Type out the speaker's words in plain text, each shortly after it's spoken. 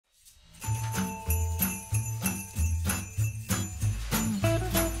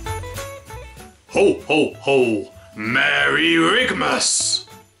Ho, ho, ho! Merry Rigmas!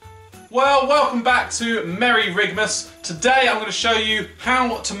 Well, welcome back to Merry Rigmas. Today I'm going to show you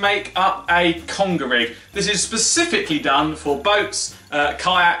how to make up a conger rig. This is specifically done for boats,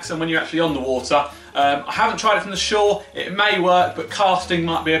 kayaks, and when you're actually on the water. I haven't tried it from the shore. It may work, but casting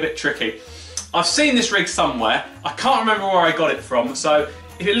might be a bit tricky. I've seen this rig somewhere. I can't remember where I got it from, so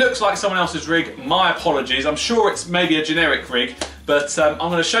if it looks like someone else's rig, my apologies. I'm sure it's maybe a generic rig, but I'm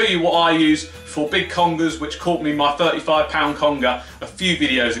going to show you what I use for big congers, which caught me my 35-pound conger a few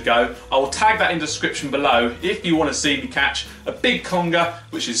videos ago. I will tag that in the description below if you want to see me catch a big conger,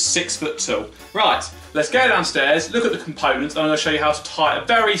 which is 6 foot tall. Right, let's go downstairs, look at the components, and I'm going to show you how to tie a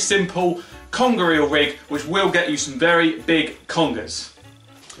very simple conger eel rig, which will get you some very big congers.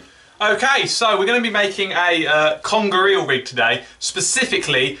 Okay, so we're going to be making a conger eel rig today,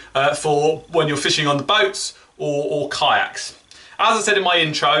 specifically for when you're fishing on the boats or kayaks. As I said in my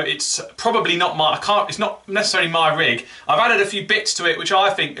intro, it's probably not it's not necessarily my rig. I've added a few bits to it which I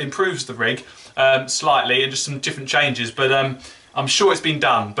think improves the rig slightly, and just some different changes, but I'm sure it's been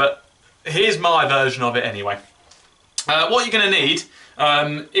done. But here's my version of it anyway. What you're going to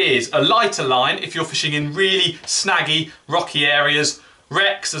need is a lighter line if you're fishing in really snaggy, rocky areas,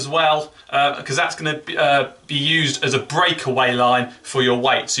 wrecks as well, because that's going to be used as a breakaway line for your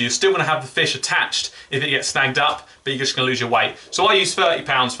weight. So you're still going to have the fish attached if it gets snagged up, but you're just going to lose your weight. So I use 30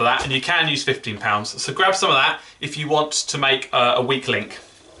 pounds for that, and you can use 15 pounds. So grab some of that if you want to make a weak link.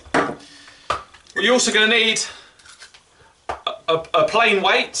 You're also going to need a plain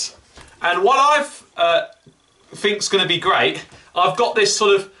weight, and what I've think's going to be great, I've got this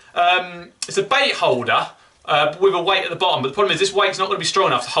sort of, it's a bait holder, with a weight at the bottom, but the problem is this weight's not going to be strong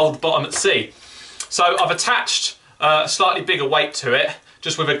enough to hold the bottom at sea. So I've attached a slightly bigger weight to it,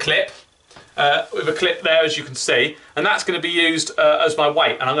 just with a clip there, as you can see, and that's going to be used as my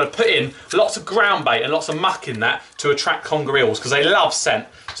weight. And I'm going to put in lots of ground bait and lots of muck in that to attract conger eels, because they love scent.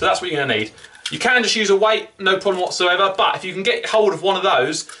 So that's what you're going to need. You can just use a weight, no problem whatsoever, but if you can get hold of one of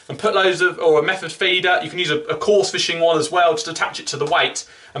those and put loads of, or a method feeder, you can use a coarse fishing one as well, just attach it to the weight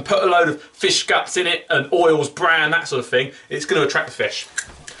and put a load of fish guts in it and oils, bran, that sort of thing. It's going to attract the fish.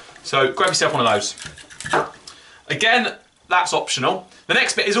 So grab yourself one of those. Again, that's optional. The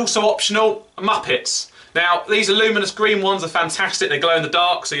next bit is also optional, Muppets. Now, these luminous green ones are fantastic. They glow in the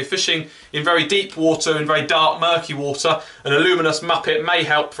dark, so you're fishing in very deep water, in very dark, murky water. An luminous Muppet may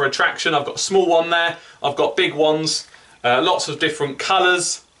help for attraction. I've got a small one there. I've got big ones, lots of different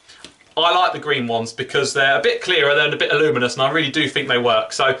colours. I like the green ones because they're a bit clearer, they're a bit luminous, and I really do think they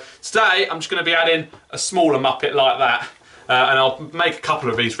work. So today, I'm just going to be adding a smaller Muppet like that. And I'll make a couple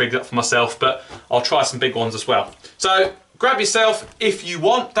of these rigs up for myself, but I'll try some big ones as well. So grab yourself, if you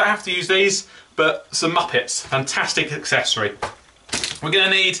want, don't have to use these, but some Muppets, fantastic accessory. We're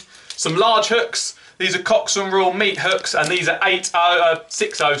going to need some large hooks. These are Conger Eel meat hooks, and these are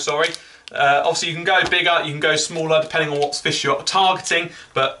 6.0, sorry. Obviously you can go bigger, you can go smaller, depending on what fish you're targeting,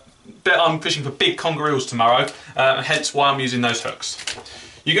 but I'm fishing for big conger eels tomorrow, and hence why I'm using those hooks.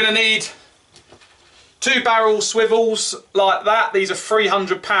 You're going to need 2 barrel swivels like that. These are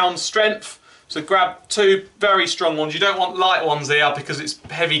 300 pounds strength. So grab 2 very strong ones. You don't want light ones here because it's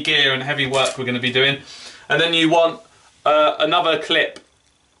heavy gear and heavy work we're going to be doing. And then you want another clip,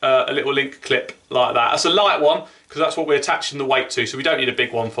 a little link clip like that. That's a light one because that's what we're attaching the weight to, so we don't need a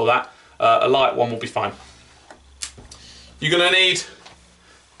big one for that. A light one will be fine. You're going to need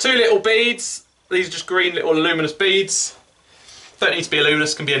 2 little beads. These are just green little luminous beads. Don't need to be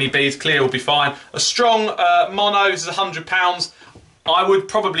luminous, can be any beads, clear will be fine. A strong mono, this is 100 pounds. I would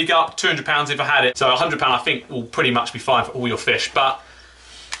probably go up to 200 pounds if I had it. So 100 pound I think will pretty much be fine for all your fish, but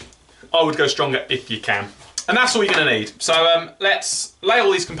I would go stronger if you can. And that's all you're going to need. So let's lay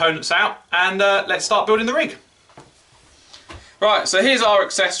all these components out and let's start building the rig. Right, so here's our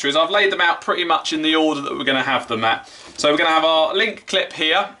accessories. I've laid them out pretty much in the order that we're going to have them at. So we're going to have our link clip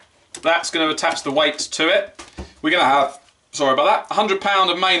here. That's going to attach the weight to it. We're going to have, sorry about that, 100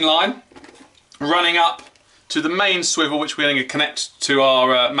 pound of main line running up to the main swivel, which we're going to connect to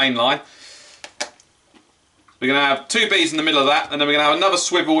our main line. We're going to have 2 beads in the middle of that, and then we're going to have another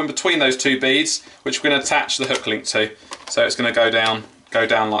swivel in between those 2 beads, which we're going to attach the hook link to. So it's going to go down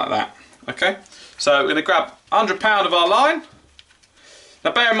like that. Okay, so we're going to grab 100 pound of our line.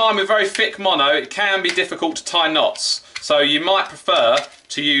 Now bear in mind, with very thick mono, it can be difficult to tie knots, so you might prefer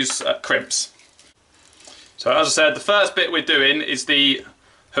to use crimps. So as I said, the first bit we're doing is the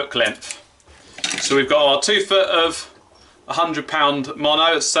hook length. So we've got our 2 foot of 100 pound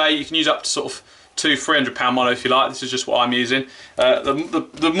mono. Let's say you can use up to sort of 2 300 pound mono if you like. This is just what I'm using.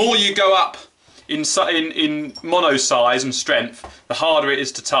 The more you go up in mono size and strength, the harder it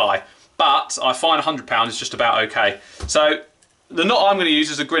is to tie. but I find £100 is just about okay. So the knot I'm going to use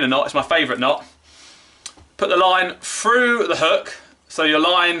is a grinner knot. It's my favourite knot. Put the line through the hook, so your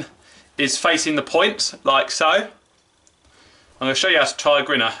line is facing the point, like so. I'm going to show you how to tie a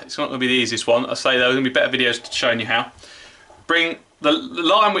grinner. It's not going to be the easiest one. I say there are going to be better videos showing you how. Bring the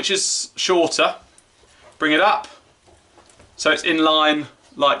line which is shorter, bring it up, so it's in line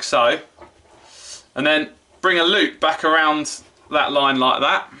like so, and then bring a loop back around that line like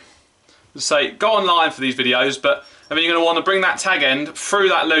that. Say, go online for these videos, but I mean, you're going to want to bring that tag end through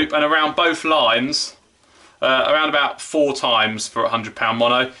that loop and around both lines, around about 4 times for a £100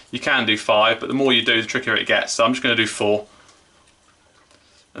 mono. You can do 5, but the more you do, the trickier it gets. So I'm just going to do 4.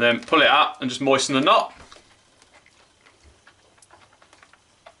 And then pull it up and just moisten the knot.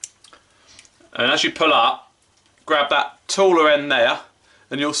 And as you pull up, grab that taller end there,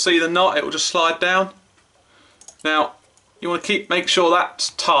 and you'll see the knot, it will just slide down. Now, you want to make sure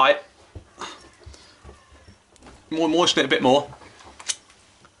that's tight. Moisten it a bit more.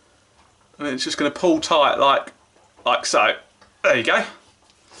 And it's just going to pull tight like so. There you go.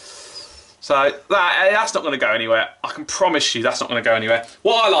 So that's not going to go anywhere. I can promise you that's not going to go anywhere.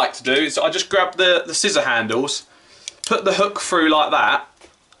 What I like to do is I just grab the scissor handles, put the hook through like that,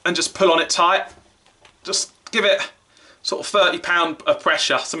 and just pull on it tight. Just give it sort of 30 pound of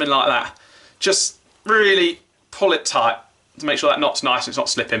pressure, something like that. Just really pull it tight to make sure that knot's nice and it's not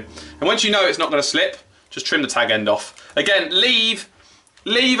slipping. And once you know it's not going to slip, just trim the tag end off. Again, leave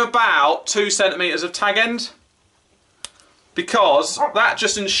about 2 centimetres of tag end, because that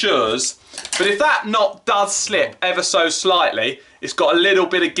just ensures. But if that knot does slip ever so slightly, it's got a little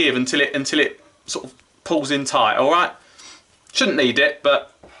bit of give until it sort of pulls in tight. All right, shouldn't need it,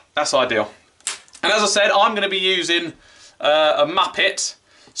 but that's ideal. And as I said, I'm going to be using a Muppet.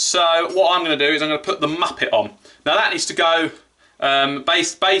 So what I'm going to do is I'm going to put the Muppet on. Now that needs to go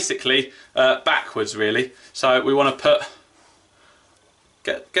basically backwards, really. So we want to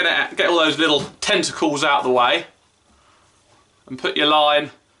get all those little tentacles out of the way, and put your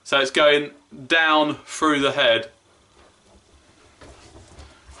line so it's going down through the head.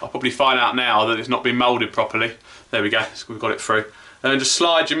 I'll probably find out now that it's not been moulded properly. There we go, we've got it through. And then just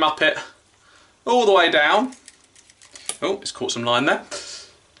slide your Muppet all the way down. Oh, it's caught some line there.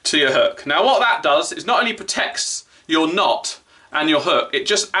 To your hook. Now what that does is not only protects your knot and your hook, it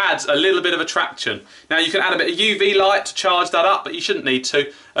just adds a little bit of attraction. Now you can add a bit of UV light to charge that up, but you shouldn't need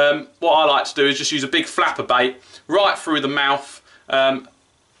to. What I like to do is just use a big flapper bait right through the mouth. The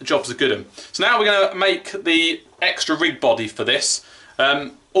job's a good one. So now we're going to make the extra rig body for this.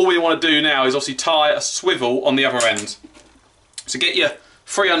 All we want to do now is obviously tie a swivel on the other end. So get your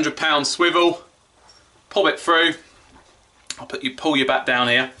 £300 swivel, pull it through. I'll pull you back down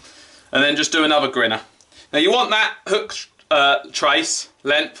here, and then just do another grinner. Now you want that hook trace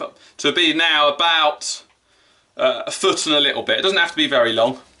length to be now about a foot and a little bit. It doesn't have to be very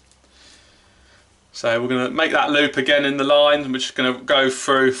long. So we're going to make that loop again in the line, and we're just going to go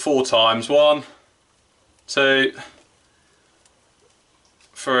through 4 times. 1, 2,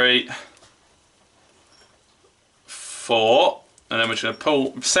 3, 4, and then we're just going to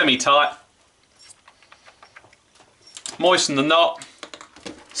pull semi-tight. Moisten the knot,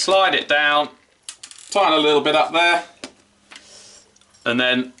 slide it down, tighten a little bit up there, and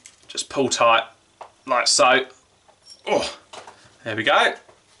then just pull tight like so. Oh, there we go,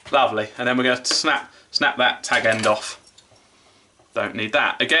 lovely. And then we're going to snap that tag end off. Don't need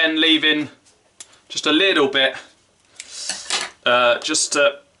that. Again, leaving just a little bit,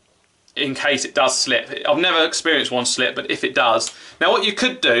 in case it does slip. I've never experienced one slip, but if it does. Now what you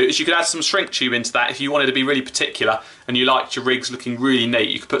could do is you could add some shrink tube into that if you wanted to be really particular and you liked your rigs looking really neat.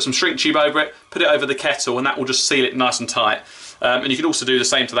 You could put some shrink tube over it, put it over the kettle, and that will just seal it nice and tight. And you could also do the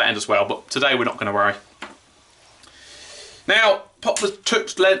same to that end as well, but today we're not going to worry. Now pop the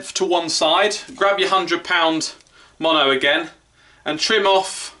hook length to one side, grab your £100 mono again, and trim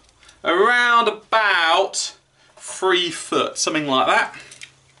off around about 3 foot, something like that.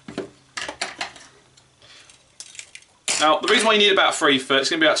 Now, the reason why you need about 3 foot,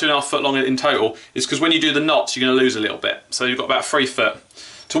 it's going to be about 2.5 foot long in total, is because when you do the knots, you're going to lose a little bit. So you've got about 3 foot.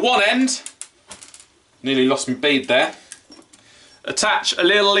 To one end, nearly lost my bead there, attach a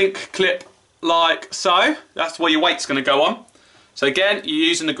little link clip like so. That's where your weight's going to go on. So again, you're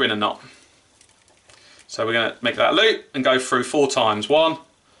using the grinner knot. So we're going to make that loop and go through 4 times. 1,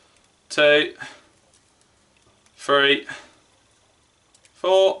 2, 3,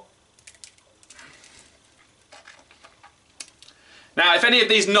 4. Now, if any of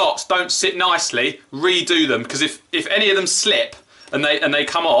these knots don't sit nicely, redo them, because if any of them slip and they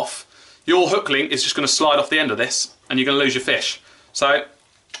come off, your hook link is just going to slide off the end of this, and you're going to lose your fish. So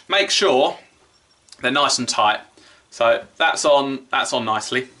make sure they're nice and tight. So that's on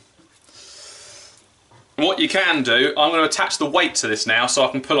nicely. And what you can do, I'm going to attach the weight to this now so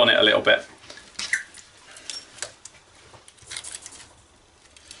I can pull on it a little bit.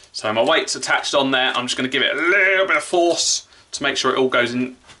 So my weight's attached on there. I'm just going to give it a little bit of force to make sure it all goes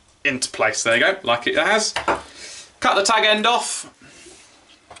into place. There you go, like it has. Cut the tag end off.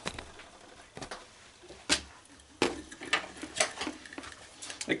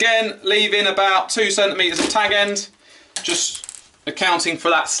 Again, leaving about 2 centimetres of tag end, just accounting for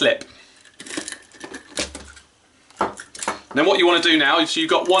that slip. Then what you want to do now is you've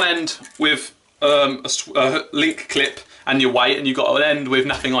got one end with a link clip and your weight, and you've got an end with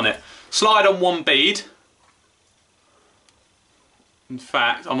nothing on it. Slide on one bead. In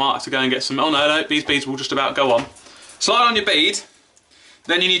fact, I might have to go and get some. Oh no, these beads will just about go on. Slide on your bead.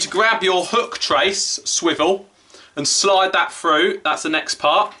 Then you need to grab your hook trace swivel and slide that through. That's the next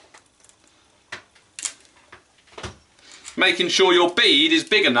part. Making sure your bead is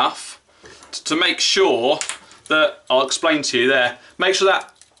big enough to make sure that, I'll explain to you there, make sure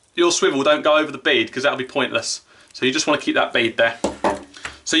that your swivel don't go over the bead, because that'll be pointless. So you just want to keep that bead there.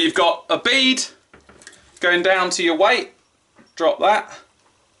 So you've got a bead going down to your weight, drop that.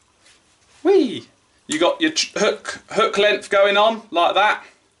 Whee! You got your hook length going on like that.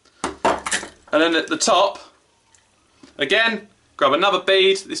 And then at the top, again, grab another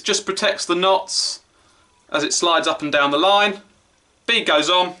bead. This just protects the knots as it slides up and down the line. Bead goes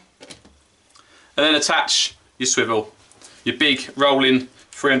on, and then attach your swivel, your big rolling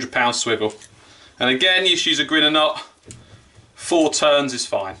 300-pound swivel. And again, you just use a grinner knot. 4 turns is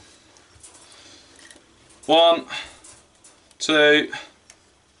fine. 1, 2,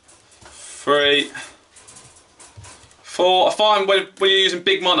 3, 4. I find when you're using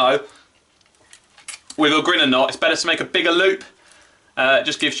big mono with a grinner knot, it's better to make a bigger loop. It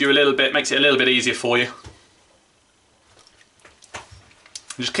just gives you a little bit, makes it a little bit easier for you.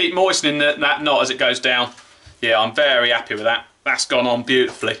 And just keep moistening that knot as it goes down. Yeah, I'm very happy with that. That's gone on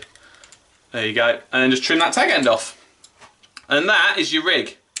beautifully. There you go. And then just trim that tag end off. And that is your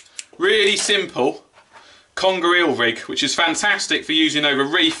rig. Really simple Conger Eel rig, which is fantastic for using over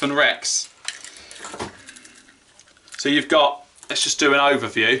reef and wrecks. So you've got, let's just do an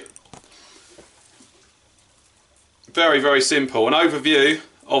overview. Very, very simple. An overview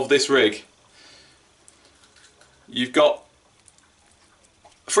of this rig. You've got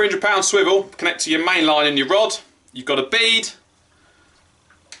a 300-pound swivel connect to your main line and your rod. You've got a bead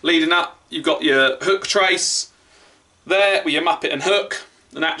leading up. You've got your hook trace there with your Muppet and hook,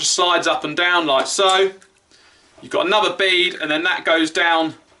 and that just slides up and down like so. You've got another bead, and then that goes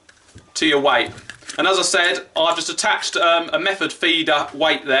down to your weight. And as I said, I've just attached a method feeder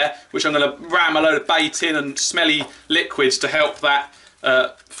weight there, which I'm going to ram a load of bait in and smelly liquids to help that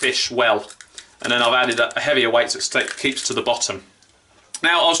fish well. And then I've added a heavier weight so it keeps to the bottom.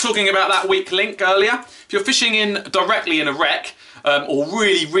 Now, I was talking about that weak link earlier. If you're fishing in directly in a wreck or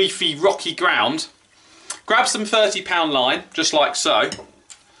really reefy, rocky ground, grab some 30-pound line, just like so.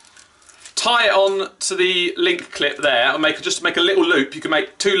 Tie it on to the link clip there and just make a little loop. You can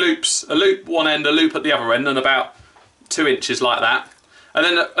make 2 loops, a loop one end, a loop at the other end, and about 2 inches like that. And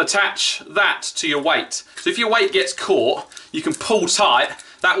then attach that to your weight. So if your weight gets caught, you can pull tight.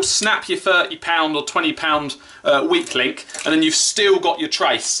 That will snap your 30-pound or 20-pound weak link, and then you've still got your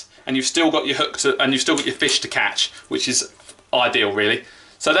trace, and you've still got your hook and you've still got your fish to catch, which is ideal, really.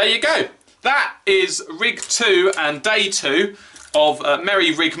 So there you go. That is rig 2 and day 2 of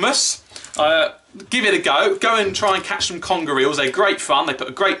Merry Rigmas. Give it a go. Go and try and catch some conger eels. They're great fun. They put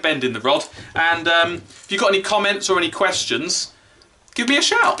a great bend in the rod. And if you've got any comments or any questions, give me a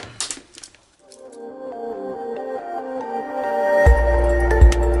shout.